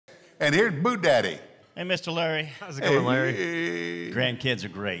And here's BootDaddy. Hey, Mr. Larry. How's it going, Larry? Hey. Grandkids are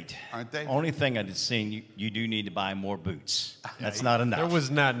great. Aren't they? Only thing I just seen, you do need to buy more boots. That's not enough. There was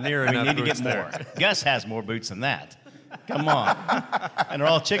not near enough. We need to boots get more. there. Gus has more boots than that. Come on. And they're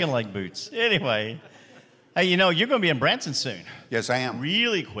all chicken leg boots. Anyway, hey, you know, you're going to be in Branson soon. Yes, I am.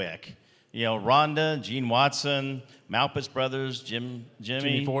 Really quick. You know, Rhonda, Gene Watson, Malpas Brothers,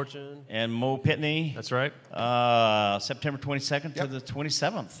 Jimmy Fortune. and Mo Pitney. That's right. September 22nd to the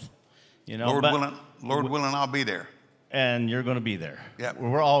 27th. You know, Lord willing, I'll be there. And you're going to be there. Yep.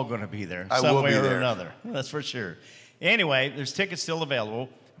 We're all going to be there. I some will way be or there. another. That's for sure. Anyway, there's tickets still available.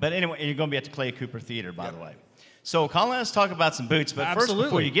 But anyway, you're going to be at the Clay Cooper Theater, by the way. So, Colin, let's talk about some boots. But first,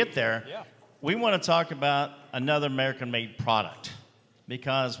 before you get there, we want to talk about another American-made product.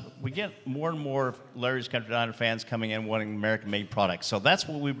 Because we get more and more Larry's Country Diner fans coming in wanting American-made products. So that's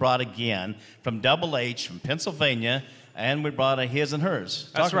what we brought again from Double H from Pennsylvania, and we brought a his and hers.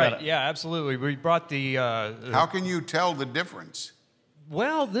 That's right. Yeah, absolutely. We brought the. How can you tell the difference?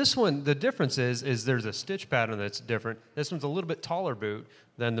 Well, this one, the difference is there's a stitch pattern that's different. This one's a little bit taller boot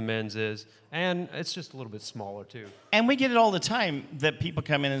than the men's is, and it's just a little bit smaller too. And we get it all the time that people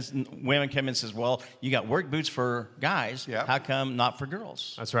come in and women come in and says, "Well, you got work boots for guys. Yep. How come not for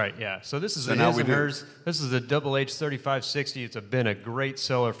girls?" That's right. Yeah. So this is So a now his we and do. hers. This is a Double H 3560. It's been a great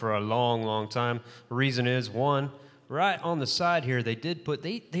seller for a long, long time. The reason is one, right on the side here, they put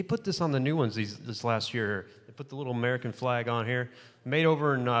this on the new ones this last year. They put the little American flag on here. Made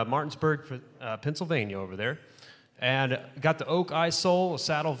over in Martinsburg, Pennsylvania over there. And got the oak insole, a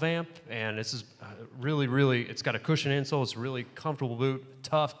saddle vamp, and this is really, really, it's got a cushion insole. It's a really comfortable boot,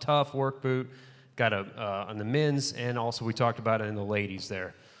 tough work boot. Got on the men's, and also we talked about it in the ladies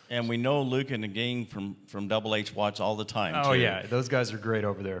there. And we know Luke and the gang from Double H watch all the time, Oh, too. yeah, those guys are great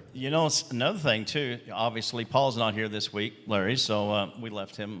over there. You know, it's another thing, too, obviously, Paul's not here this week, Larry, so we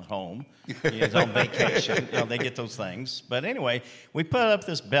left him home. He's on vacation. You know, they get those things. But anyway, we put up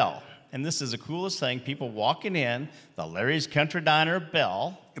this bell, and this is the coolest thing. People walking in, the Larry's Country Diner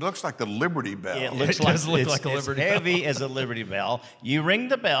bell. It looks like the Liberty Bell. It looks does look it's, like a it's Liberty heavy as a Liberty Bell. You ring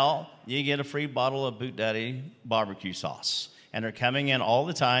the bell, you get a free bottle of BootDaddy barbecue sauce. And they're coming in all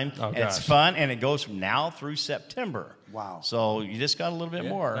the time, and it's fun, and it goes from now through September. Wow. So you just got a little bit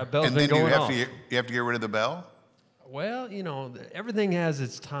more. That bell's And been then going off. you have to get rid of the bell? Well, you know, everything has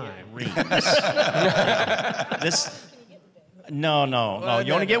its time. No.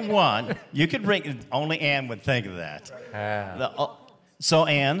 You only get one. You could ring. Only Ann would think of that. So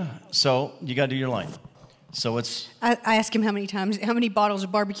Ann, you got to do your line. So it's. I asked him how many bottles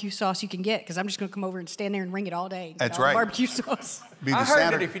of barbecue sauce you can get, because I'm just going to come over and stand there and ring it all day. That's all right. Barbecue sauce. Be the I heard that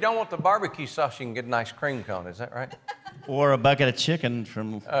Saturday. if you don't want the barbecue sauce, you can get an ice cream cone. Is that right? Or a bucket of chicken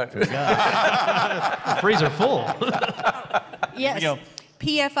from God. The freezer full. Yes. go.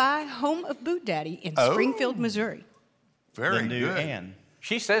 PFI, home of BootDaddy in Springfield, Missouri. Very The new good. Ann.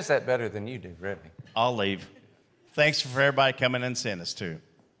 She says that better than you do, really. I'll leave. Thanks for everybody coming and seeing us too.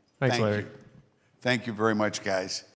 Thanks, Thank Larry. you. Thank you very much, guys.